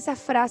cuáles son esas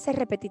frases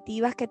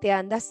repetitivas que te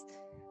andas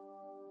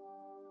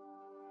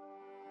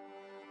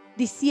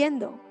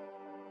diciendo?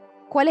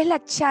 ¿Cuál es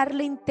la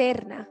charla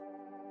interna?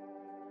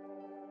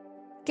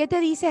 ¿Qué te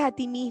dices a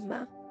ti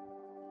misma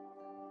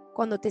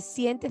cuando te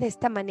sientes de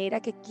esta manera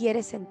que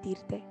quieres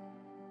sentirte?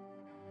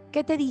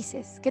 ¿Qué te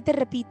dices? ¿Qué te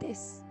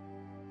repites?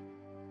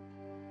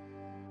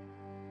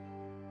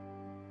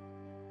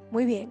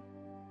 Muy bien.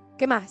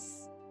 ¿Qué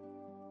más?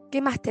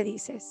 ¿Qué más te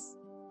dices?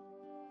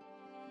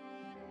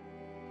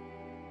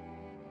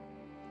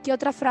 ¿Qué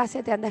otra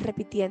frase te andas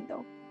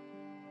repitiendo?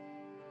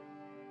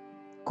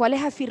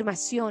 ¿Cuáles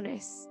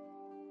afirmaciones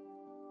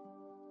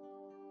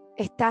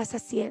estás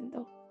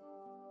haciendo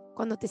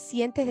cuando te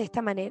sientes de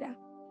esta manera?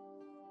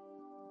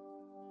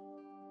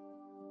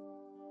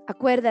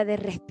 Acuerda de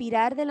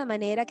respirar de la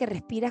manera que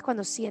respiras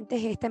cuando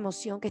sientes esta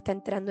emoción que está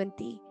entrando en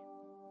ti.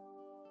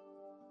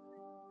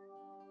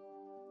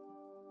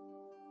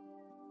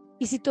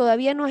 Y si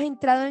todavía no has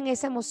entrado en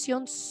esa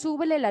emoción,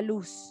 súbele la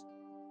luz.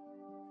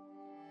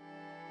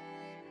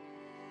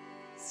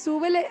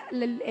 Súbele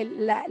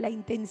la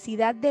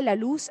intensidad de la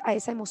luz a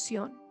esa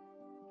emoción.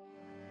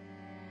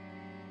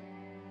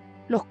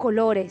 los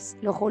colores,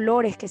 los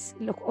olores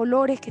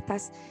que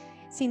estás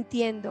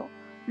sintiendo,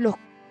 los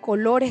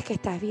colores que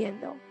estás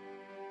viendo.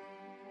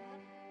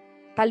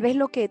 Tal vez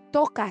lo que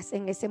tocas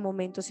en ese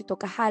momento, si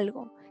tocas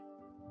algo,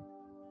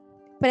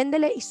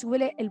 préndele y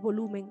súbele el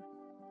volumen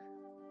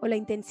o la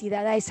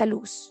intensidad a esa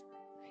luz.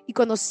 Y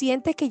cuando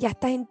sientes que ya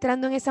estás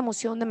entrando en esa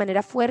emoción de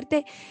manera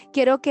fuerte,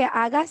 quiero que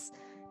hagas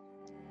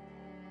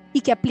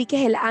y que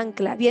apliques el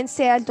ancla, bien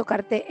sea el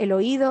tocarte el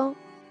oído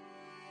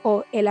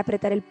o el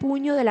apretar el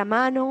puño de la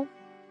mano,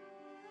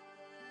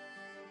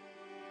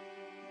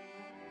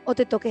 o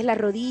te toques la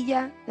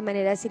rodilla de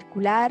manera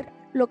circular,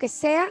 lo que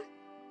sea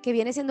que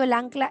viene siendo el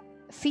ancla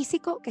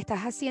físico que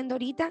estás haciendo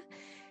ahorita.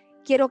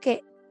 Quiero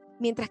que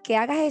mientras que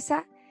hagas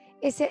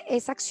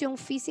esa acción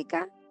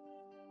física,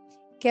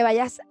 que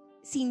vayas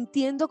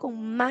sintiendo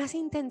con más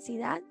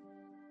intensidad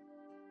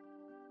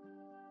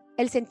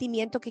el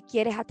sentimiento que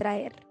quieres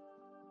atraer.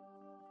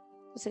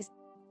 Entonces,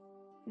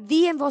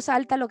 di en voz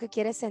alta lo que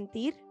quieres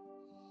sentir,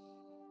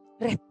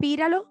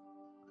 respíralo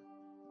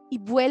y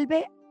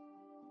vuelve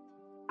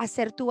a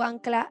hacer tu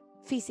ancla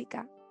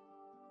física,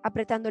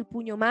 apretando el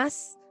puño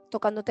más,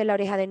 tocándote la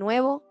oreja de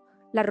nuevo,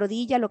 la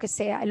rodilla, lo que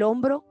sea, el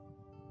hombro.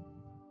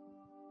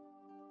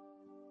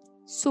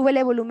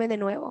 Súbele volumen de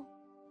nuevo.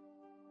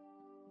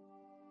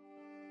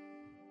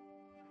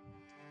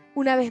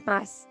 Una vez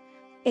más,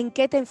 ¿en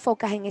qué te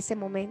enfocas en ese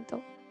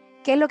momento?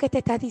 ¿Qué es lo que te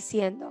estás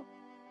diciendo?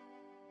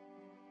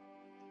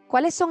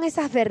 ¿Cuáles son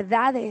esas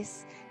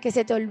verdades que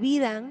se te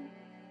olvidan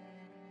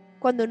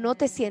cuando no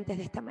te sientes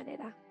de esta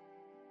manera?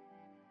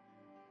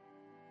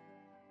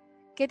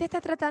 ¿Qué te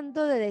está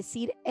tratando de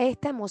decir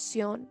esta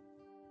emoción?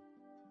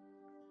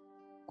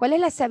 ¿Cuál es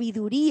la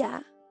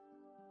sabiduría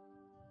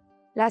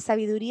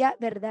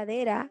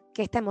verdadera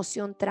que esta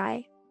emoción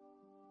trae?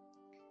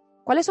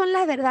 ¿Cuáles son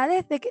las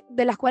verdades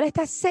de las cuales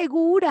estás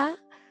segura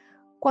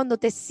cuando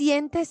te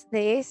sientes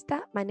de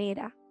esta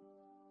manera?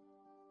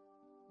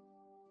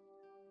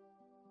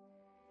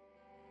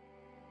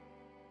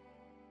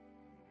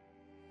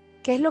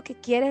 ¿Qué es lo que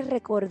quieres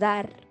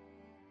recordar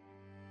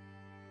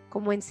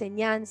como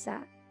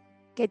enseñanza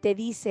que te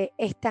dice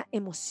esta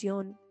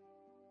emoción?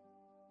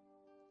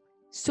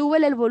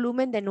 Súbele el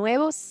volumen de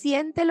nuevo,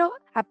 siéntelo,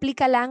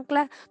 aplica el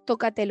ancla,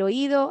 tócate el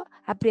oído,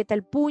 aprieta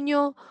el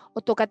puño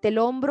o tócate el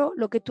hombro,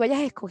 lo que tú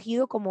hayas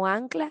escogido como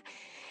ancla,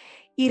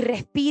 y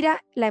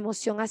respira la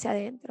emoción hacia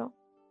adentro.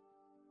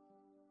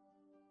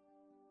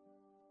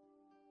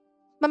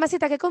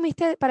 Mamacita, ¿qué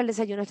comiste para el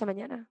desayuno esta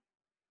mañana?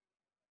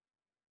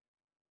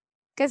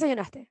 ¿Qué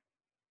desayunaste?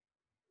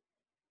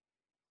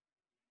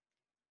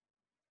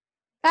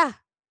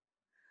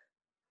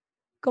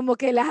 Como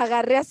que las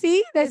agarré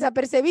así,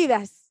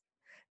 desapercibidas,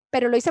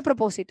 pero lo hice a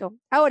propósito.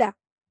 Ahora,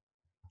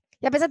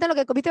 ¿ya pensaste en lo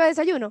que comiste para el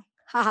desayuno?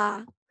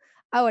 Jaja.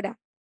 Ahora,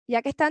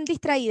 ya que están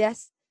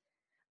distraídas,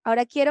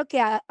 ahora quiero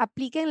que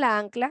apliquen la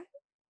ancla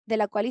de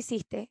la cual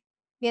hiciste,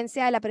 bien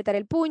sea el apretar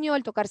el puño,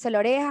 el tocarse la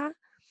oreja,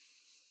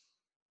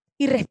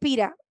 y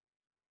respira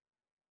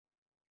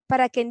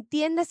para que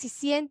entiendas y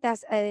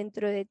sientas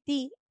adentro de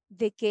ti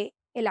de que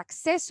el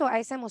acceso a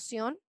esa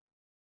emoción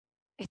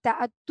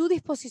está a tu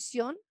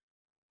disposición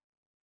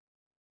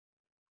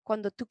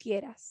cuando tú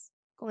quieras,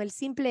 con el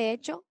simple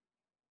hecho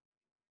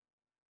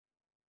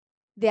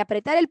de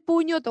apretar el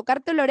puño,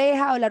 tocarte la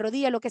oreja o la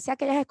rodilla, lo que sea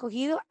que hayas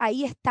escogido,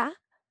 ahí está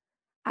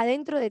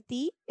adentro de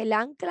ti el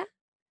ancla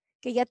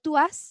que ya tú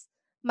has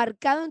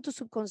marcado en tu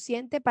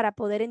subconsciente para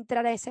poder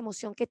entrar a esa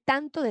emoción que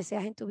tanto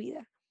deseas en tu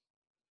vida.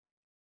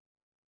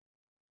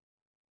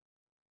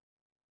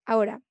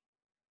 Ahora,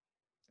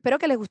 espero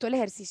que les gustó el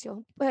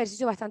ejercicio, un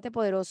ejercicio bastante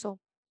poderoso,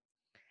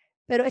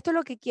 pero esto es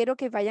lo que quiero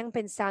que vayan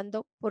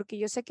pensando, porque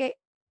yo sé que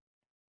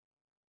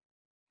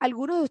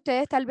algunos de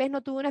ustedes tal vez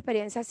no tuvo una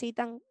experiencia así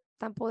tan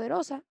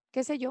poderosa,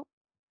 qué sé yo,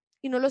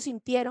 y no lo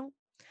sintieron,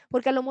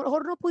 porque a lo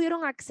mejor no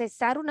pudieron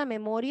accesar una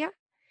memoria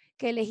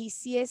que les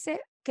hiciese,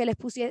 que les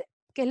pusiera,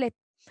 que les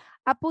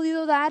ha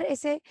podido dar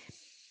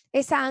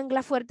esa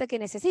ancla fuerte que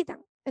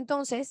necesitan.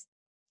 Entonces,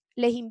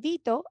 les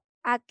invito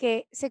a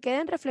que se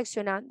queden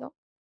reflexionando,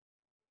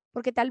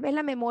 porque tal vez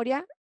la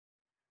memoria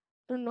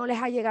no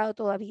les ha llegado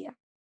todavía.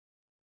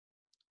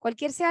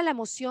 Cualquier sea la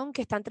emoción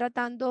que están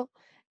tratando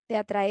de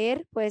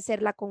atraer, puede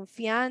ser la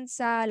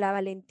confianza, la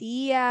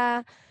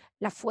valentía,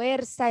 la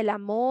fuerza, el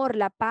amor,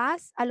 la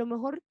paz. A lo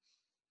mejor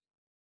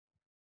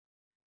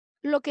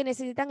lo que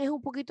necesitan es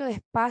un poquito de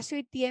espacio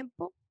y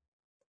tiempo,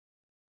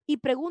 y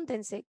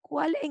pregúntense,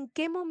 ¿en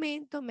qué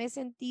momento me he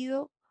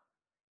sentido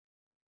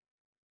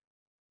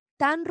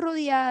tan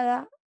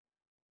rodeada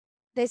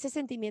de ese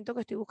sentimiento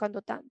que estoy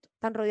buscando tanto,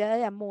 tan rodeada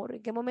de amor?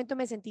 ¿En qué momento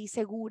me sentí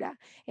segura?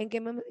 ¿En qué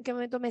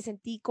momento me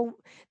sentí con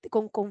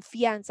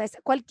confianza?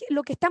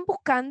 Lo que están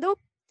buscando,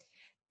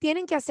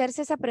 tienen que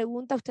hacerse esa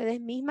pregunta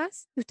ustedes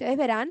mismas y ustedes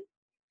verán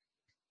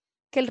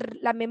que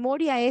la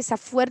memoria esa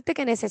fuerte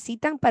que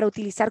necesitan para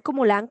utilizar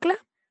como el ancla,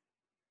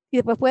 y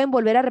después pueden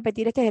volver a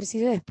repetir este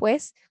ejercicio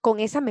después con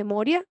esa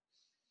memoria,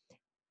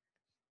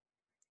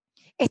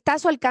 está a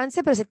su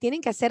alcance, pero se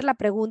tienen que hacer la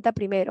pregunta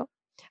primero.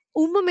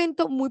 un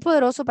momento muy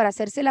poderoso para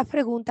hacerse las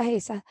preguntas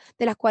esas,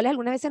 de las cuales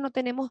algunas veces no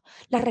tenemos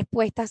las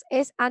respuestas,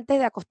 es antes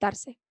de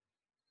acostarse.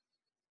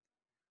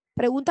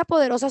 Preguntas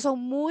poderosas son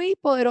muy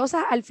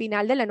poderosas al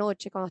final de la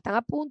noche, cuando están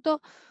a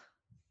punto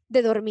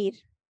de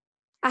dormir.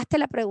 Hazte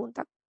la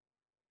pregunta,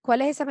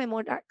 ¿cuál es esa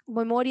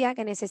memoria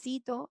que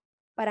necesito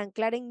para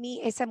anclar en mí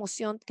esa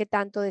emoción que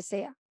tanto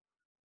desea?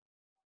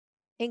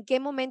 ¿En qué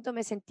momento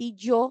me sentí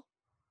yo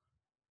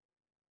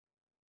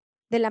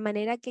de la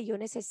manera que yo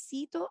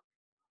necesito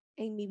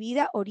en mi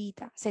vida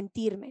ahorita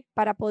sentirme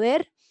para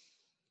poder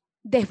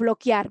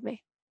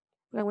desbloquearme?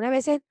 Porque algunas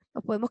veces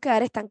nos podemos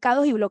quedar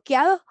estancados y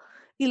bloqueados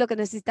y lo que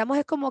necesitamos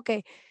es como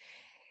que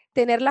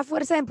tener la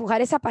fuerza de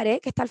empujar esa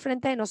pared que está al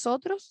frente de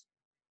nosotros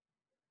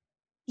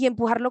y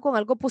empujarlo con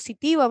algo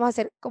positivo. Vamos a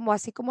hacer como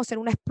así como ser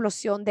una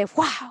explosión de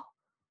wow,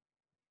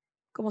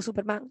 como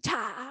Superman.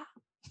 ¡Cha!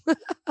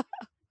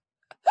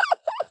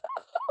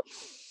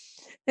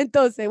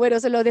 Entonces, bueno,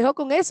 se los dejo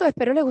con eso.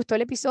 Espero les gustó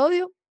el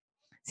episodio.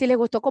 Si les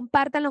gustó,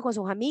 compártanlo con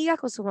sus amigas,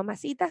 con sus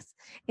mamacitas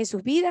en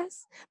sus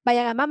vidas.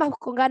 Vayan a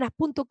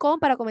mamasconganas.com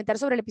para comentar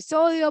sobre el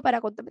episodio,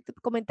 para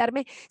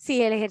comentarme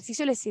si el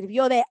ejercicio les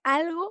sirvió de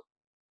algo.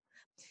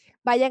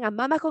 Vayan a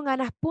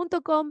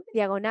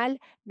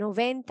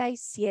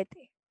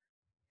mamasconganas.com/97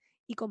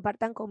 y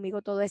compartan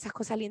conmigo todas esas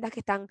cosas lindas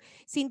que están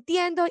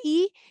sintiendo.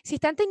 Y si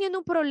están teniendo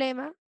un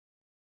problema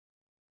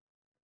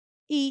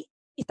y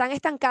están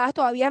estancadas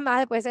todavía más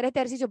después de hacer este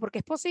ejercicio, porque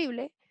es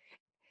posible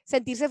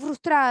sentirse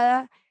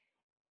frustrada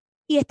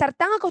y estar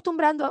tan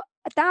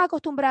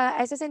acostumbrada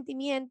a ese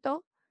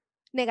sentimiento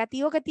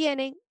negativo que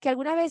tienen, que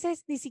algunas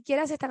veces ni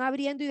siquiera se están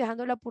abriendo y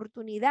dejando la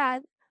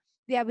oportunidad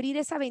de abrir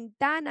esa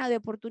ventana de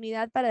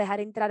oportunidad para dejar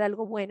entrar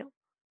algo bueno.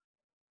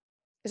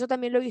 Eso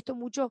también lo he visto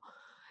mucho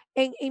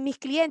en mis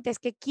clientes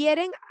que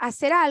quieren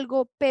hacer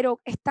algo,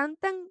 pero están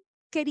tan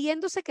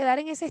queriéndose quedar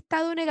en ese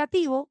estado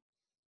negativo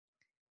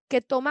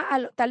que toma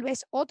tal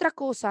vez otra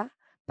cosa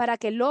para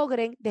que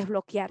logren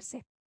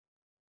desbloquearse.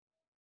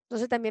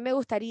 Entonces también me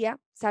gustaría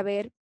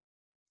saber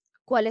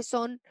cuáles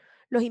son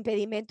los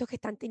impedimentos que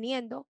están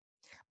teniendo,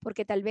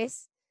 porque tal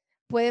vez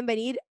pueden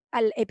venir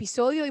al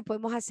episodio y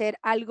podemos hacer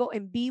algo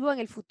en vivo en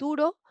el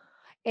futuro,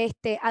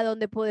 a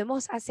donde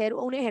podemos hacer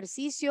un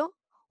ejercicio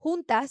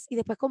juntas y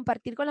después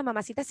compartir con las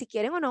mamacitas si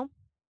quieren o no,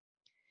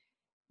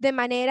 de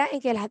manera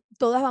en que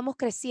todas vamos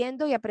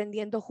creciendo y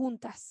aprendiendo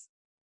juntas.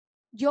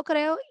 Yo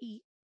creo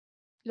y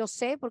lo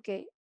sé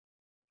porque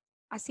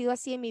ha sido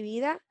así en mi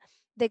vida,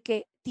 de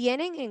que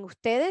tienen en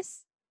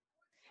ustedes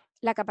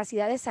la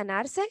capacidad de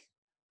sanarse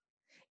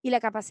y la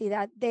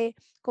capacidad de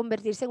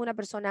convertirse en una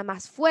persona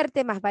más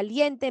fuerte, más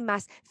valiente,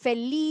 más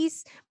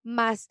feliz,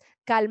 más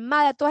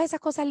calmada. Todas esas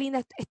cosas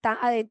lindas están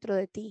adentro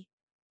de ti.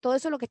 Todo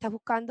eso lo que estás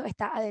buscando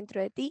está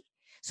adentro de ti.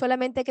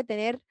 Solamente hay que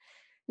tener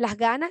las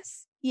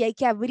ganas y hay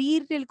que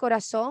abrir el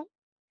corazón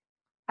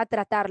a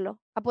tratarlo,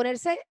 a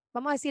ponerse,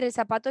 vamos a decir, el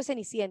zapato de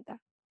Cenicienta,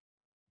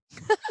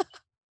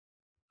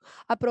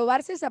 a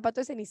probarse el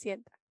zapato de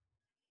Cenicienta.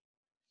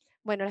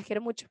 Bueno, las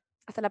quiero mucho.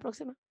 Hasta la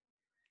próxima.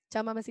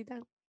 Chao, mamacita.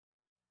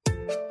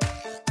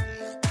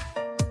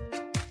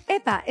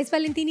 Epa, es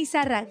Valentina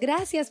Izarra.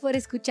 Gracias por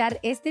escuchar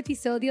este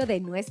episodio de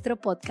nuestro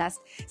podcast.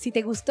 Si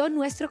te gustó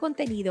nuestro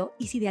contenido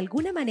y si de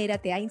alguna manera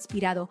te ha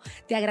inspirado,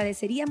 te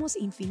agradeceríamos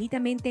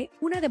infinitamente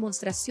una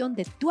demostración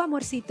de tu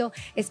amorcito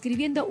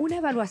escribiendo una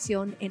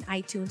evaluación en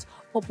iTunes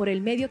o por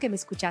el medio que me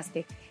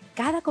escuchaste.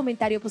 Cada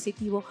comentario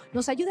positivo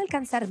nos ayuda a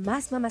alcanzar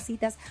más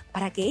mamacitas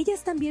para que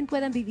ellas también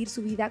puedan vivir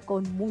su vida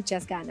con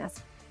muchas ganas.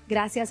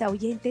 Gracias a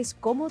oyentes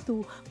como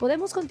tú,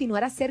 podemos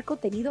continuar a hacer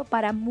contenido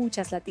para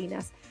muchas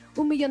latinas.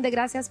 1,000,000 de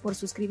gracias por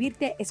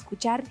suscribirte,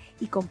 escuchar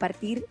y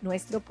compartir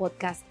nuestro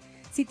podcast.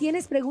 Si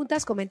tienes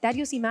preguntas,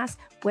 comentarios y más,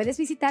 puedes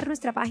visitar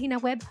nuestra página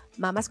web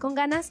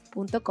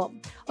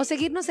mamasconganas.com o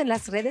seguirnos en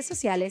las redes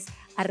sociales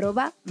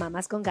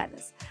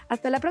 @mamasconganas.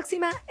 Hasta la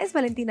próxima, es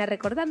Valentina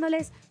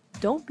recordándoles,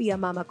 don't be a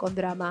mama con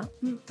drama.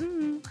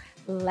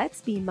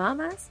 Let's be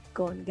mamas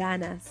con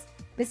ganas.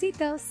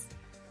 Besitos.